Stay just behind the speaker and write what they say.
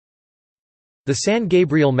The San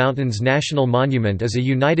Gabriel Mountains National Monument is a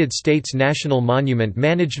United States national monument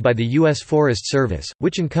managed by the U.S. Forest Service,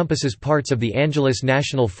 which encompasses parts of the Angeles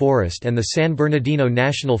National Forest and the San Bernardino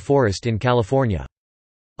National Forest in California.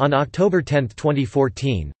 On October 10,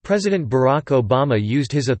 2014, President Barack Obama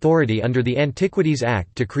used his authority under the Antiquities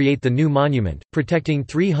Act to create the new monument, protecting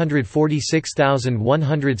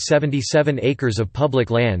 346,177 acres of public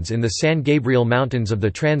lands in the San Gabriel Mountains of the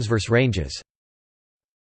Transverse Ranges.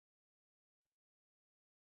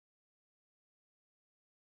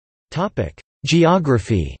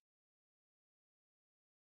 Geography.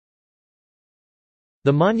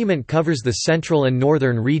 The monument covers the central and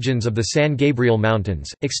northern regions of the San Gabriel Mountains,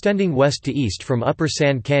 extending west to east from Upper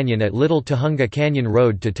Sand Canyon at Little Tujunga Canyon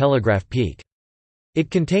Road to Telegraph Peak. It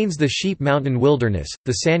contains the Sheep Mountain Wilderness,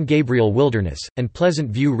 the San Gabriel Wilderness, and Pleasant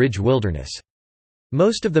View Ridge Wilderness.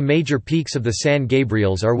 Most of the major peaks of the San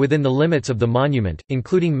Gabriels are within the limits of the monument,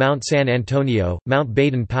 including Mount San Antonio, Mount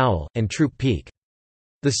Baden-Powell, and Troop Peak.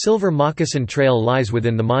 The Silver Moccasin Trail lies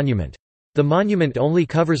within the monument. The monument only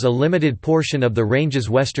covers a limited portion of the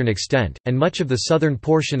range's western extent, and much of the southern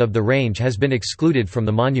portion of the range has been excluded from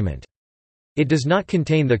the monument. It does not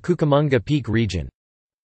contain the Cucamonga Peak region.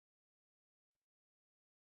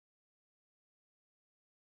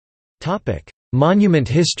 Monument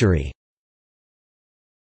history.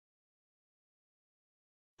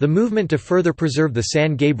 The movement to further preserve the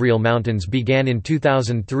San Gabriel Mountains began in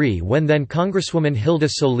 2003 when then Congresswoman Hilda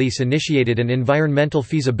Solis initiated an environmental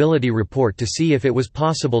feasibility report to see if it was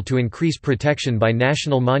possible to increase protection by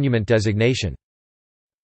national monument designation.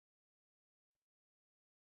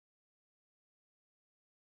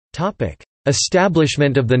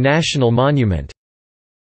 Establishment of the national monument.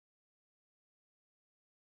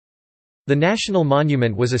 The National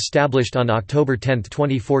Monument was established on October 10,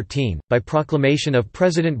 2014, by proclamation of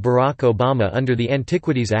President Barack Obama under the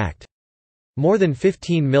Antiquities Act. More than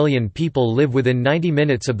 15 million people live within 90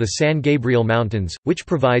 minutes of the San Gabriel Mountains, which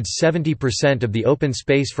provides 70% of the open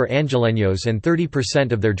space for Angeleños and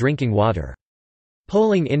 30% of their drinking water.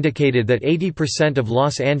 Polling indicated that 80% of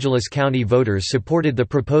Los Angeles County voters supported the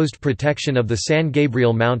proposed protection of the San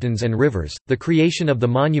Gabriel Mountains and rivers. The creation of the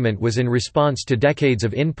monument was in response to decades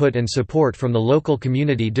of input and support from the local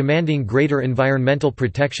community demanding greater environmental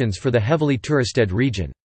protections for the heavily touristed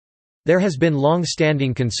region. There has been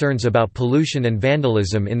long-standing concerns about pollution and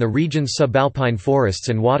vandalism in the region's subalpine forests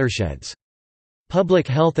and watersheds. Public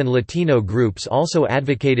health and Latino groups also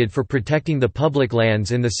advocated for protecting the public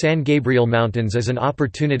lands in the San Gabriel Mountains as an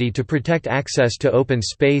opportunity to protect access to open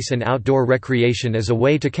space and outdoor recreation as a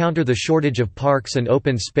way to counter the shortage of parks and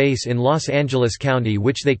open space in Los Angeles County,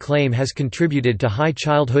 which they claim has contributed to high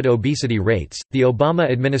childhood obesity rates. The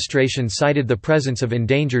Obama administration cited the presence of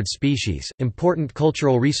endangered species, important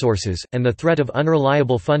cultural resources, and the threat of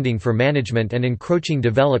unreliable funding for management and encroaching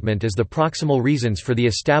development as the proximal reasons for the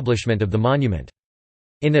establishment of the monument.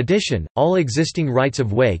 In addition, all existing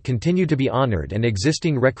rights-of-way continue to be honored and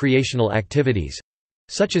existing recreational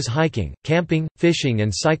activities—such as hiking, camping, fishing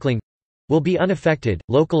and cycling—will be unaffected.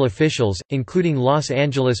 Local officials, including Los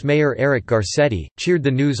Angeles Mayor Eric Garcetti, cheered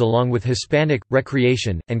the news along with Hispanic,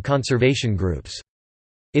 recreation, and conservation groups.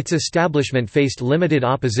 Its establishment faced limited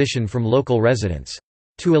opposition from local residents.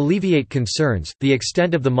 To alleviate concerns, the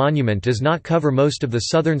extent of the monument does not cover most of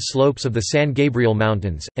the southern slopes of the San Gabriel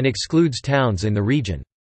Mountains, and excludes towns in the region.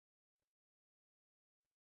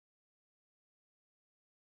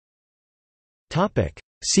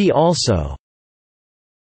 See also: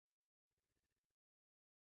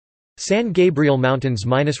 San Gabriel Mountains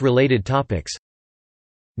 - related topics.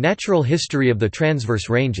 Natural history of the Transverse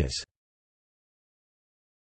Ranges.